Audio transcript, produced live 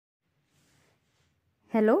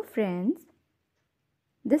Hello friends,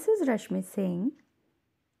 this is Rashmi Singh.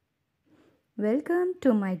 Welcome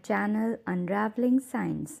to my channel Unraveling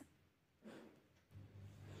Science.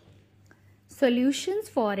 Solutions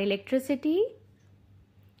for Electricity,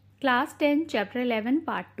 Class 10, Chapter 11,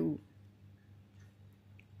 Part 2.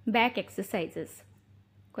 Back exercises.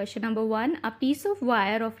 Question number 1. A piece of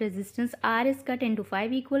wire of resistance R is cut into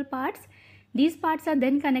 5 equal parts. These parts are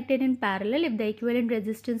then connected in parallel. If the equivalent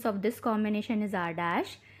resistance of this combination is R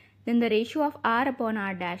dash, then the ratio of R upon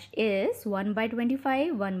R dash is 1 by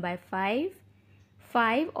 25, 1 by 5,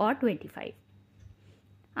 5 or 25.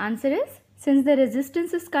 Answer is, since the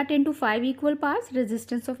resistance is cut into 5 equal parts,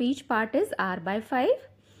 resistance of each part is R by 5.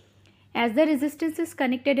 As the resistance is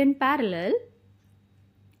connected in parallel,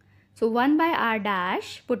 so 1 by R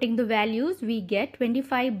dash, putting the values, we get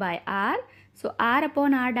 25 by R. So R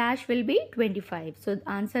upon R dash will be 25. So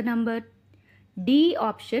answer number D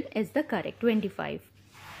option is the correct, 25.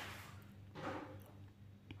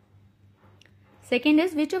 Second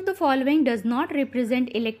is, which of the following does not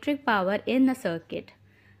represent electric power in a circuit?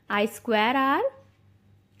 I square R,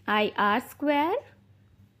 I R square,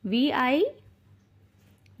 VI,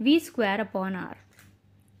 V square upon R.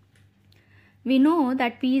 We know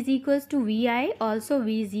that P is equals to VI, also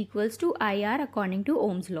V is equals to IR according to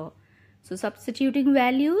Ohm's law. So substituting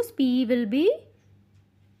values, P will be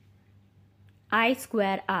I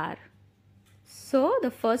square R. So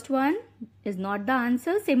the first one is not the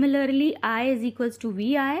answer. Similarly, I is equals to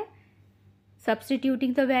VI.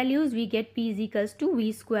 Substituting the values, we get P is equals to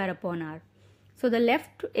V square upon R. So the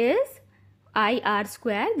left is IR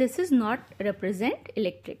square. This is not represent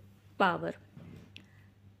electric power.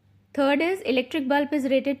 Third is, electric bulb is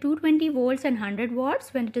rated 220 volts and 100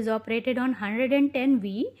 watts. When it is operated on 110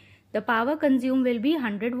 V, the power consumed will be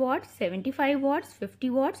 100 watts, 75 watts, 50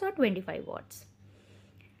 watts or 25 watts.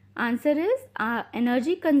 Answer is,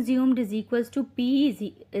 energy consumed is equals to P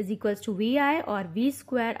is equals to VI or V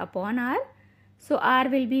square upon R. So R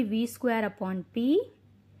will be V square upon P.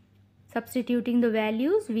 Substituting the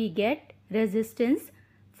values, we get resistance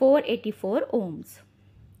 484 ohms.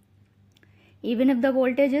 Even if the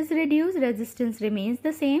voltage is reduced, resistance remains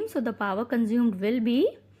the same. So the power consumed will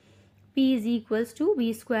be P is equals to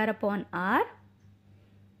V square upon R.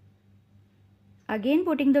 Again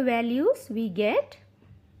putting the values, we get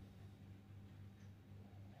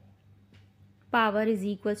power is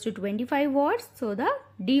equals to 25 watts. So the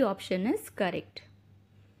D option is correct.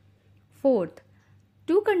 Fourth,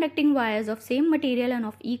 two conducting wires of same material and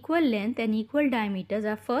of equal length and equal diameters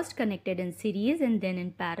are first connected in series and then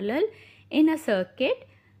in parallel in a circuit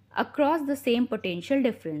across the same potential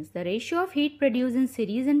difference. The ratio of heat produced in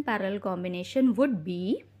series and parallel combination would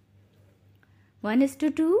be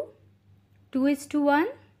 1:2, 2:1,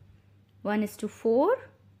 1:4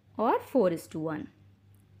 or 4:1.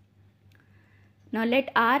 Now let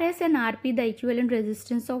RS and RP the equivalent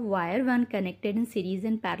resistance of wire when connected in series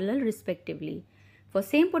and parallel respectively. For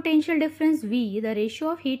same potential difference V, the ratio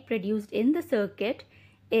of heat produced in the circuit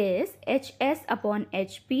is HS upon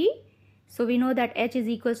HP. So we know that H is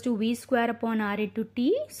equals to V square upon R into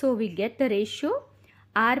T. So we get the ratio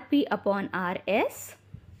RP upon RS.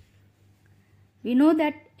 We know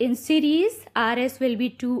that in series RS will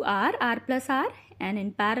be 2R, R plus R, and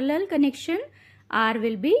in parallel connection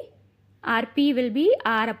RP will be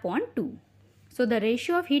R upon 2. So the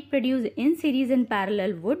ratio of heat produced in series and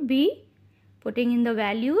parallel would be, putting in the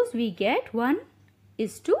values, we get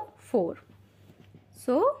 1:4.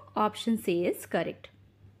 So option C is correct.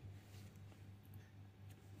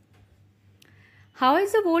 How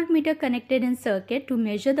is the voltmeter connected in circuit to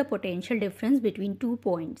measure the potential difference between 2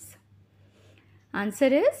 points? Answer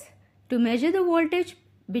is, to measure the voltage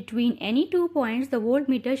between any 2 points, the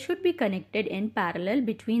voltmeter should be connected in parallel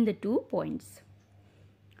between the 2 points.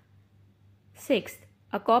 Sixth,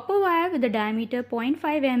 a copper wire with a diameter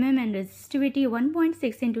 0.5 mm and resistivity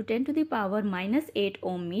 1.6 into 10 to the power minus 8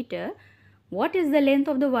 ohm meter. What is the length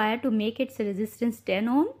of the wire to make its resistance 10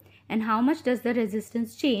 ohm? And how much does the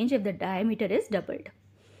resistance change if the diameter is doubled?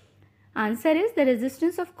 Answer is, the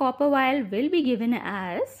resistance of copper wire will be given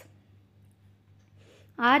as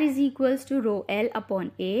R is equals to rho L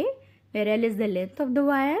upon A, where L is the length of the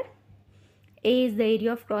wire, A is the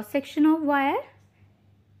area of cross section of wire,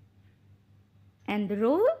 and the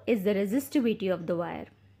rho is the resistivity of the wire.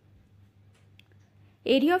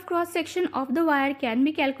 Area of cross section of the wire can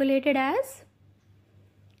be calculated as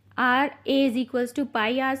A is equals to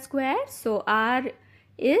pi R square. So R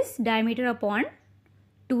is diameter upon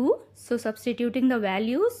 2. So substituting the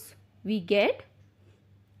values, we get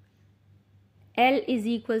L is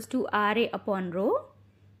equals to RA upon rho.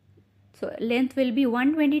 So length will be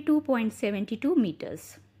 122.72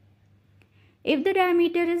 meters. If the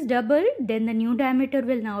diameter is double, then the new diameter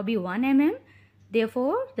will now be 1 mm.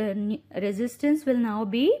 Therefore, the resistance will now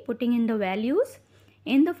be, putting in the values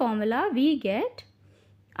in the formula, we get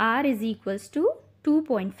R is equals to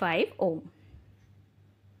 2.5 ohm.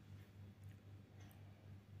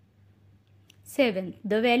 7th,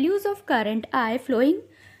 the values of current I flowing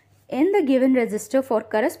in the given resistor for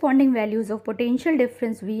corresponding values of potential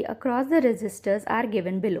difference V across the resistors are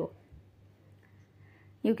given below.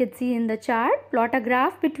 You can see in the chart, plot a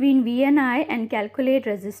graph between V and I and calculate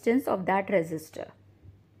resistance of that resistor.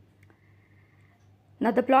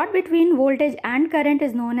 Now the plot between voltage and current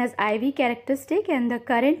is known as IV characteristic, and the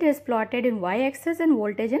current is plotted in y-axis and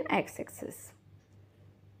voltage in x-axis.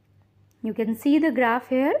 You can see the graph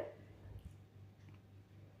here.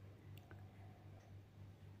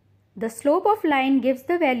 The slope of line gives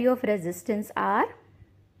the value of resistance R.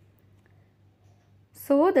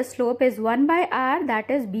 So the slope is 1 by R, that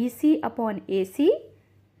is BC upon AC,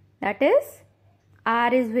 that is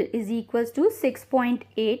R is equals to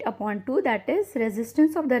 6.8 upon 2, that is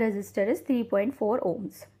resistance of the resistor is 3.4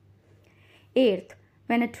 ohms. 8th,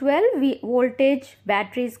 when a 12 voltage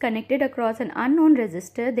battery is connected across an unknown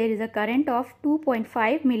resistor, there is a current of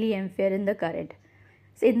 2.5 milliampere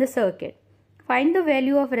in the circuit. Find the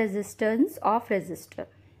value of resistance of resistor.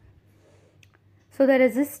 So the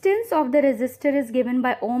resistance of the resistor is given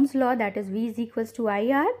by Ohm's law, that is V is equals to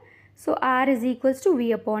IR. So R is equals to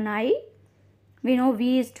V upon I. We know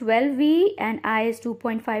V is 12V and I is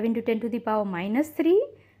 2.5 into 10 to the power minus 3.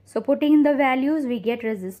 So putting in the values, we get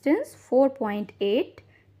resistance 4.8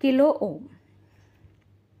 kilo ohm.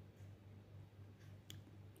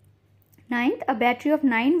 9th, a battery of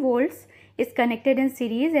 9 volts is connected in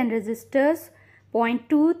series and resistors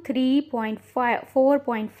 0.2, 3, 0.5,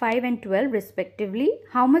 4.5 and 12 respectively.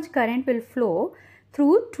 How much current will flow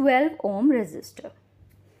through 12 ohm resistor?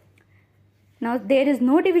 Now there is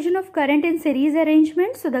no division of current in series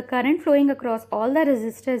arrangement, so the current flowing across all the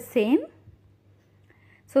resistors is same.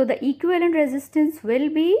 So the equivalent resistance will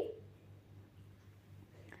be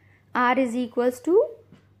R is equals to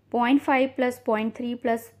 0.5 plus 0.3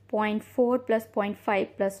 plus 0.4 plus 0.5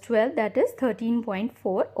 plus 12, that is 13.4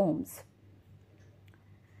 ohms.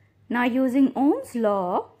 Now using Ohm's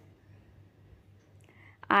law,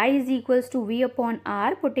 I is equals to V upon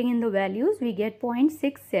R, putting in the values, we get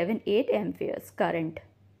 0.678 amperes current.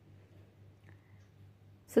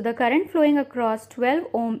 So the current flowing across 12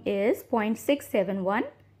 ohm is 0.671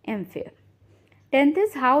 ampere. 10th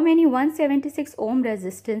is how many 176 ohm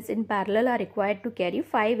resistance in parallel are required to carry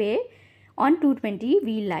 5A on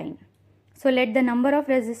 220V line. So let the number of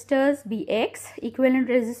resistors be X. Equivalent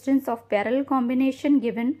resistance of parallel combination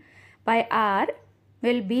given by R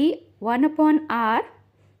will be 1 upon R,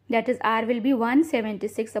 that is R will be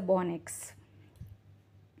 176 upon X.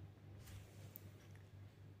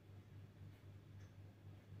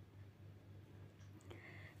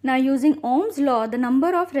 Now using Ohm's law, the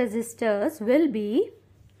number of resistors will be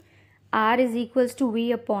R is equals to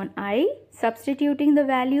V upon I. Substituting the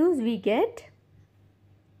values, we get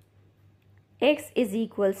X is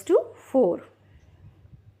equals to 4.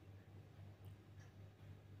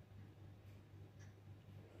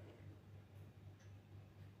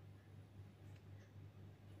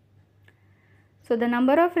 So the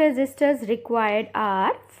number of resistors required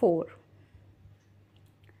are 4.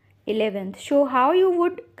 11th, show how you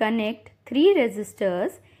would connect 3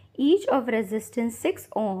 resistors, each of resistance 6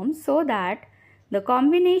 ohms, so that the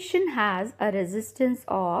combination has a resistance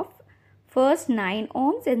of first 9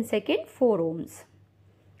 ohms and second 4 ohms.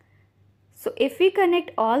 So if we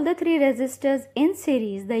connect all the 3 resistors in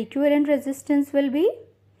series, the equivalent resistance will be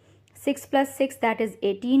 6 plus 6, that is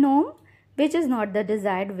 18 ohm, which is not the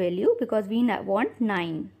desired value because we want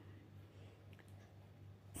 9.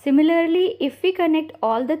 Similarly, if we connect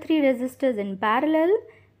all the 3 resistors in parallel,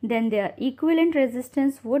 then their equivalent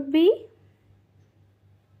resistance would be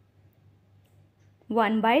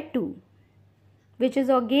 1 by 2, which is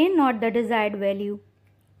again not the desired value.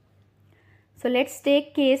 So let's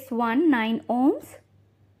take case 1, 9 ohms.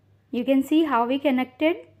 You can see how we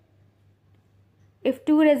connected. If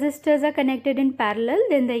 2 resistors are connected in parallel,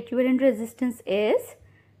 then the equivalent resistance is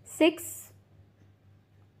 6.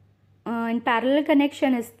 In parallel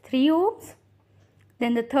connection is 3 ohms.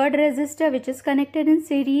 Then the third resistor which is connected in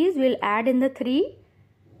series will add in the 3.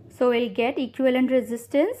 So we'll get equivalent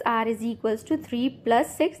resistance R is equals to 3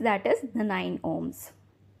 plus 6, that is the 9 ohms.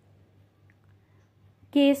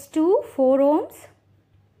 Case 2, 4 ohms.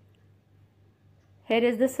 Here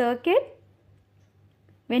is the circuit.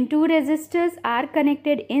 When 2 resistors are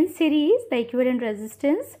connected in series, the equivalent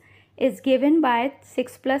resistance is given by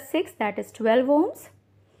 6 plus 6, that is 12 ohms.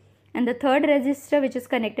 And the third resistor which is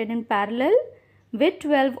connected in parallel with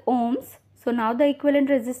 12 ohms. So now the equivalent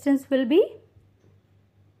resistance will be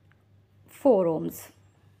 4 ohms.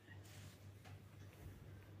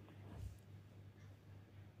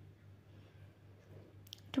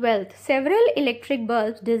 Twelfth, several electric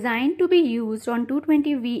bulbs designed to be used on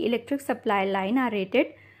 220V electric supply line are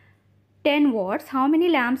rated 10 watts. How many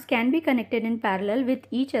lamps can be connected in parallel with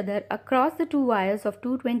each other across the two wires of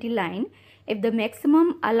 220 line if the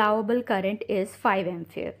maximum allowable current is 5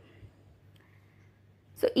 ampere?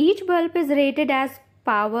 So each bulb is rated as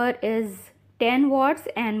power is 10 watts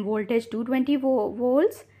and voltage 220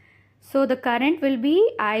 volts. So the current will be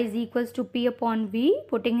I is equals to P upon V.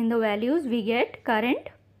 Putting in the values, we get current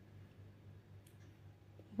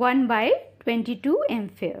 1 by 22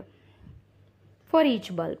 ampere for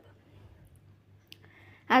each bulb.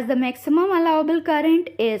 As the maximum allowable current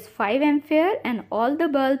is 5 ampere and all the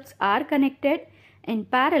bulbs are connected in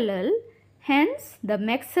parallel, hence the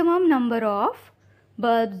maximum number of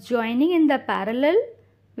bulbs joining in the parallel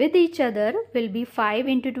with each other will be 5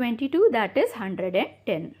 into 22, that is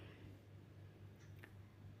 110.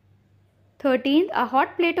 13th, a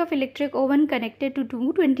hot plate of electric oven connected to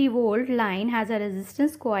 220 volt line has a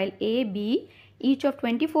resistance coil AB, each of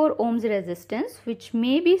 24 ohms resistance, which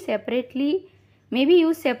may be used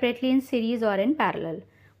separately in series or in parallel.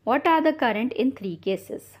 What are the current in 3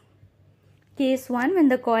 cases? Case 1, when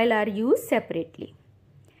the coil are used separately.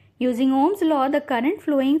 Using Ohm's law, the current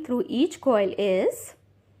flowing through each coil is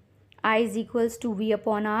I is equals to V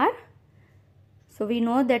upon R. So we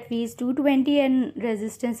know that V is 220 and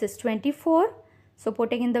resistance is 24. So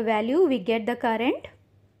putting in the value, we get the current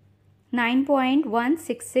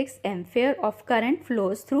 9.166 ampere of current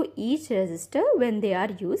flows through each resistor when they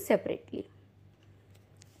are used separately.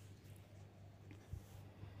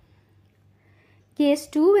 Case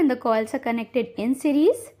 2, when the coils are connected in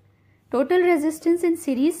series, total resistance in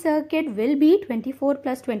series circuit will be 24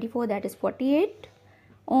 plus 24, that is 48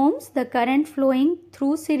 ohms. The current flowing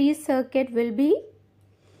through series circuit will be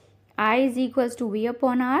I is equals to V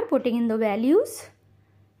upon R. Putting in the values,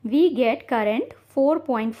 we get current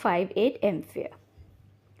 4.58 ampere.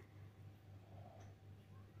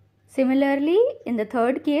 Similarly, in the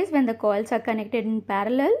third case, when the coils are connected in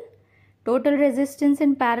parallel, total resistance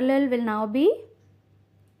in parallel will now be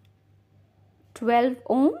 12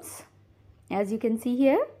 ohms, as you can see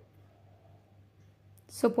here.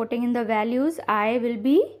 So putting in the values, I will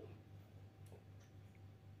be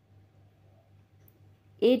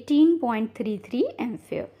 18.33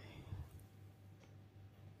 ampere.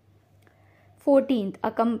 14th,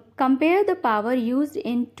 compare the power used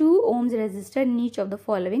in 2 ohms resistor in each of the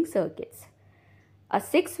following circuits. A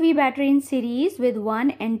 6V battery in series with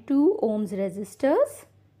 1 and 2 ohms resistors.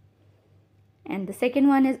 And the second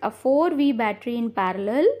one is a 4V battery in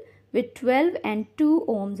parallel with 12 and 2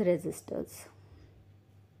 ohms resistors.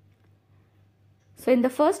 So in the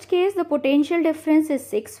first case, the potential difference is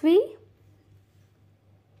 6V.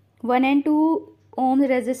 1 and 2 ohms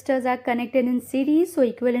resistors are connected in series, so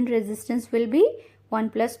equivalent resistance will be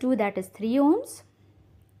 1 plus 2, that is 3 ohms.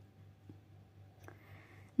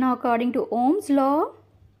 Now according to Ohm's law,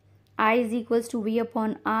 I is equals to V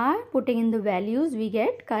upon R. Putting in the values, we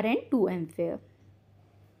get current 2 ampere.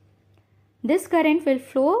 This current will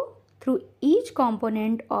flow through each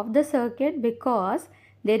component of the circuit because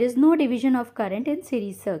there is no division of current in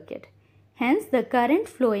series circuit. Hence the current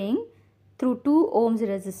flowing through 2 ohms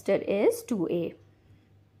resistor is 2A.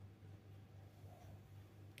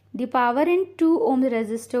 The power in 2 ohms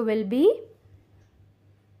resistor will be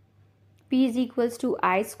P is equals to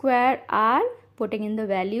I square R. Putting in the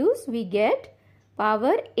values, we get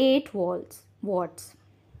power 8 watts.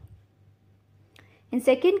 In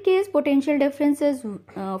second case, potential difference is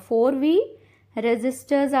 4V.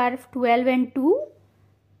 Resistors are 12 and 2.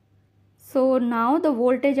 So now the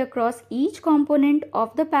voltage across each component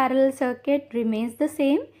of the parallel circuit remains the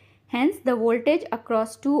same. Hence the voltage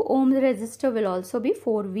across 2 ohms resistor will also be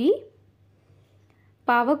 4V.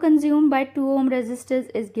 Power consumed by 2 ohm resistors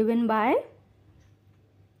is given by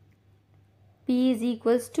P is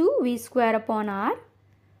equals to V square upon R.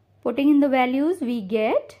 Putting in the values, we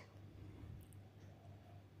get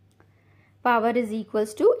power is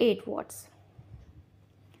equals to 8 watts.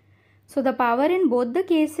 So the power in both the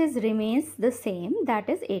cases remains the same, that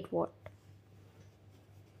is 8 watt.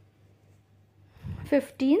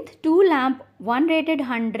 15th, 2 lamp, one rated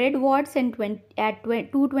 100 watts and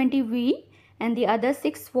 220V and the other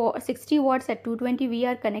 60 watts at 220V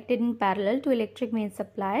are connected in parallel to electric main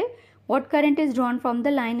supply. What current is drawn from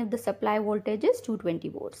the line if the supply voltage is 220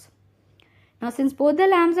 volts? Now since both the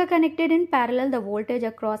lamps are connected in parallel, the voltage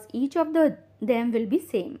across each of them will be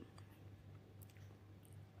same.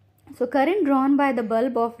 So current drawn by the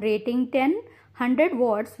bulb of rating 100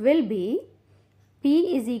 watts will be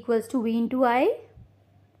P is equals to V into I.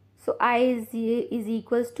 So I is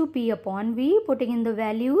equals to P upon V. Putting in the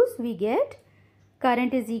values, we get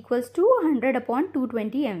current is equals to 100 upon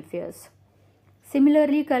 220 amperes.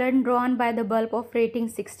 Similarly, current drawn by the bulb of rating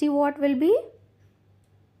 60 watt will be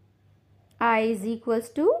I is equals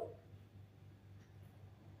to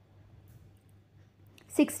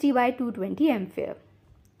 60 by 220 ampere.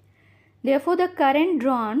 Therefore, the current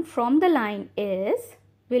drawn from the line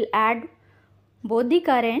will add both the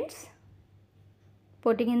currents,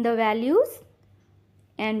 putting in the values,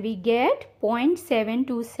 and we get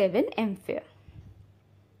 0.727 ampere.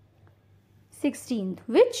 16th,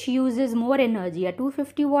 which uses more energy, a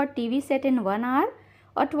 250 watt TV set in 1 hour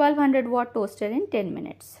or 1200 watt toaster in 10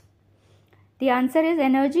 minutes? The answer is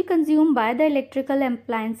energy consumed by the electrical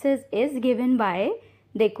appliances is given by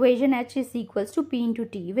the equation H is equals to P into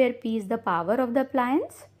T, where P is the power of the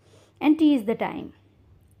appliance and T is the time.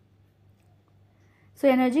 So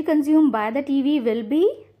energy consumed by the TV will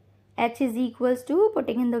be H is equals to,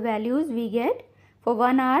 putting in the values, we get for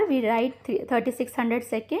 1 hour we write 3600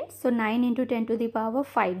 seconds, so 9 into 10 to the power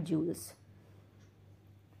 5 joules.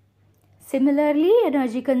 Similarly,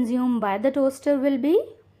 energy consumed by the toaster will be,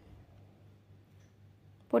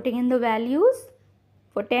 putting in the values,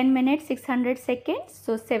 for 10 minutes 600 seconds,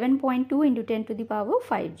 so 7.2 into 10 to the power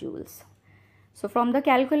 5 joules. So from the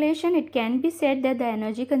calculation, it can be said that the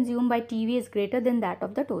energy consumed by TV is greater than that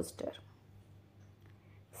of the toaster.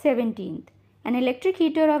 17th, an electric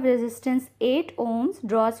heater of resistance 8 ohms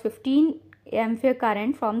draws 15 ampere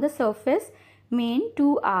current from the surface main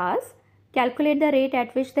 2 hours. Calculate the rate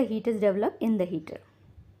at which the heat is developed in the heater.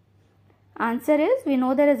 Answer is, we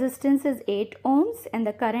know the resistance is 8 ohms and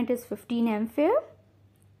the current is 15 ampere.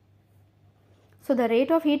 So the rate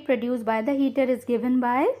of heat produced by the heater is given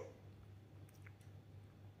by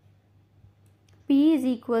P is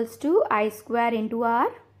equals to I square into R.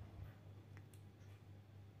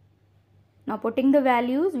 Now putting the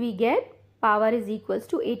values, we get power is equals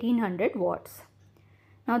to 1800 watts.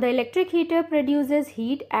 Now the electric heater produces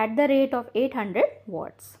heat at the rate of 800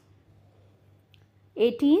 watts.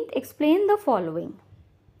 18th, explain the following.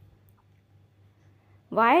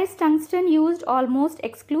 Why is tungsten used almost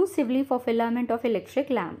exclusively for filament of electric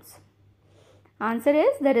lamps? Answer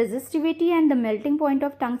is, the resistivity and the melting point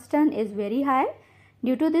of tungsten is very high.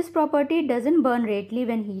 Due to this property, it doesn't burn readily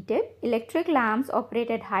when heated. Electric lamps operate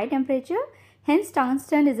at high temperature. Hence,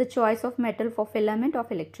 tungsten is a choice of metal for filament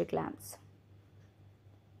of electric lamps.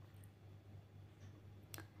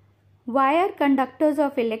 Why are conductors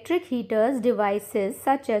of electric heaters devices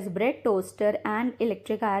such as bread toaster and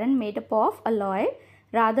electric iron made up of alloy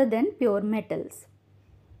rather than pure metals?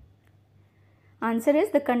 Answer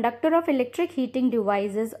is, the conductor of electric heating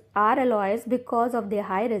devices are alloys because of their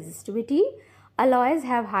high resistivity. Alloys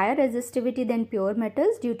have higher resistivity than pure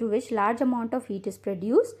metals, due to which large amount of heat is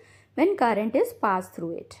produced when current is passed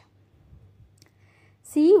through it.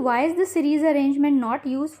 C. Why is the series arrangement not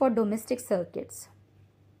used for domestic circuits?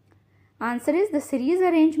 Answer is, the series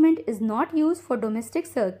arrangement is not used for domestic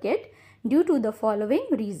circuit due to the following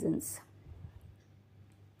reasons.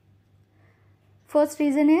 First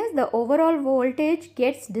reason is, the overall voltage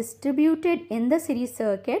gets distributed in the series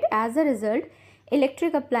circuit. As a result,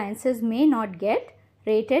 electric appliances may not get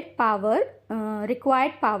rated power,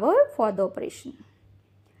 required power for the operation.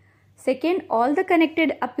 Second, all the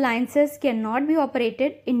connected appliances cannot be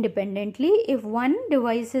operated independently. If one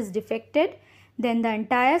device is defected, then the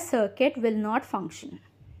entire circuit will not function.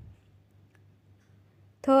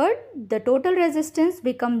 Third, the total resistance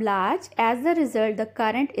becomes large. As a result, the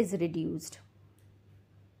current is reduced.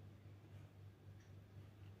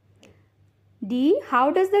 D. How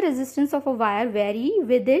does the resistance of a wire vary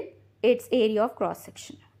with its area of cross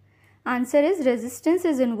section? Answer is, resistance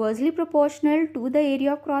is inversely proportional to the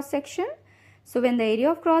area of cross section. So when the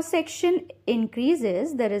area of cross section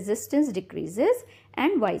increases, the resistance decreases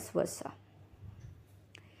and vice versa.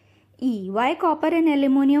 E. Why copper and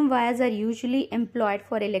aluminum wires are usually employed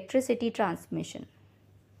for electricity transmission?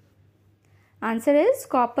 Answer is,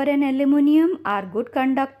 copper and aluminum are good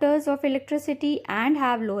conductors of electricity and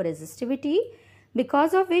have low resistivity,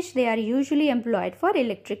 because of which they are usually employed for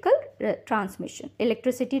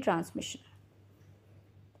electricity transmission.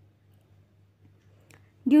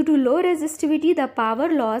 Due to low resistivity, the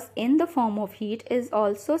power loss in the form of heat is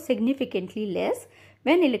also significantly less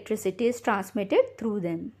when electricity is transmitted through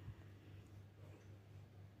them.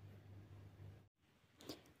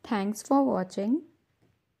 Thanks for watching.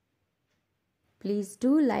 Please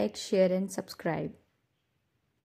do like, share and subscribe.